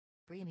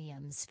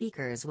Premium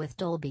speakers with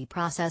Dolby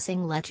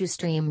processing let you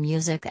stream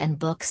music and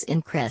books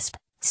in crisp,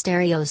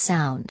 stereo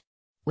sound.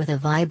 With a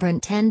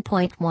vibrant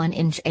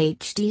 10.1-inch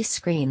HD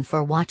screen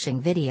for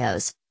watching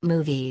videos,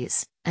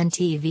 movies, and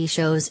TV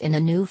shows in a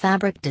new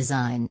fabric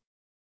design.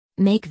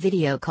 Make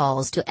video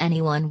calls to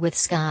anyone with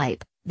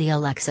Skype, the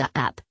Alexa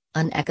app,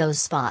 an Echo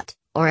Spot,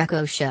 or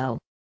Echo Show.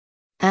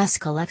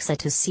 Ask Alexa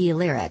to see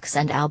lyrics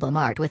and album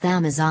art with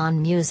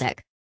Amazon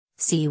Music.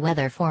 See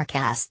weather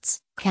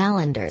forecasts,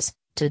 calendars,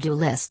 to-do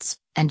lists,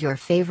 and your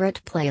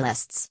favorite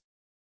playlists.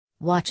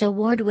 Watch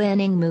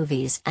award-winning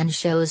movies and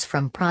shows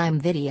from Prime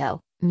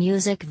Video,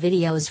 music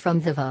videos from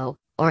Vevo,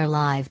 or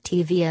live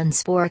TV and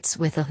sports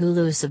with a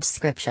Hulu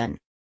subscription.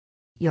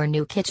 Your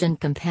new kitchen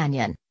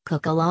companion,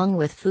 cook along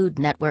with Food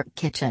Network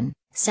Kitchen,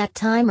 set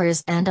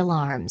timers and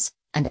alarms,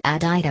 and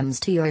add items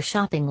to your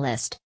shopping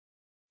list.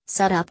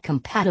 Set up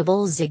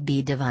compatible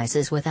Zigbee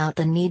devices without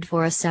the need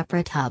for a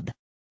separate hub.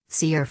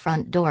 See your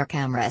front door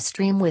camera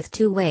stream with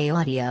two-way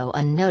audio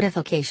and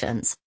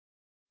notifications.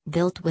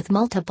 Built with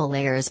multiple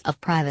layers of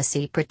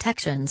privacy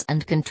protections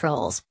and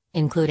controls,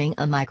 including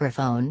a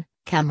microphone,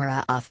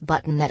 camera off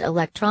button that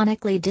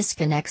electronically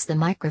disconnects the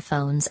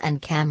microphones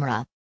and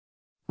camera.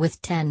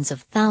 With tens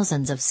of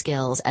thousands of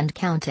skills and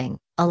counting,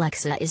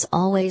 Alexa is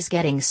always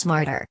getting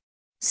smarter.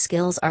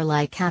 Skills are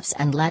like apps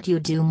and let you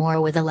do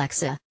more with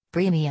Alexa.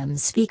 Premium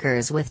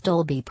speakers with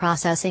Dolby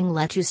processing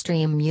let you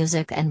stream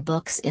music and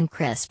books in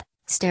crisp,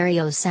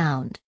 stereo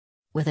sound.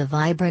 With a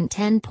vibrant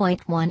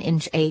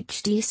 10.1-inch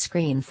HD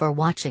screen for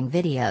watching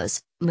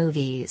videos,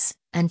 movies,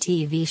 and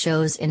TV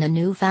shows in a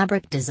new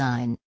fabric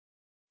design.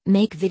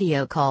 Make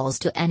video calls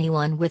to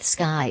anyone with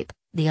Skype,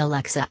 the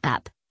Alexa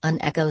app,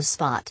 an Echo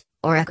Spot,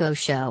 or Echo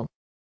Show.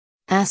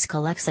 Ask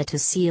Alexa to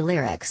see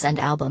lyrics and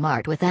album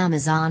art with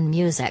Amazon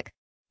Music.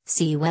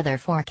 See weather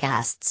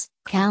forecasts,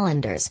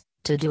 calendars,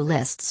 to-do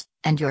lists,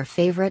 and your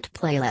favorite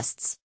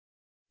playlists.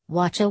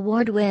 Watch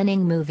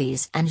award-winning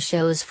movies and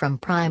shows from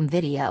Prime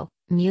Video,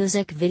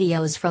 music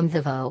videos from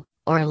Vevo,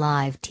 or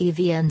live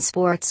TV and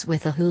sports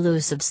with a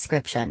Hulu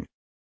subscription.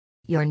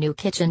 Your new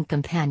kitchen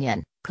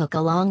companion, cook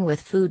along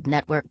with Food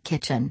Network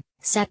Kitchen,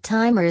 set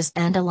timers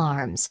and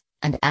alarms,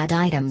 and add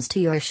items to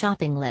your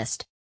shopping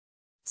list.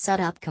 Set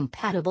up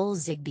compatible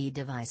Zigbee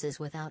devices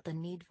without the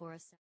need for a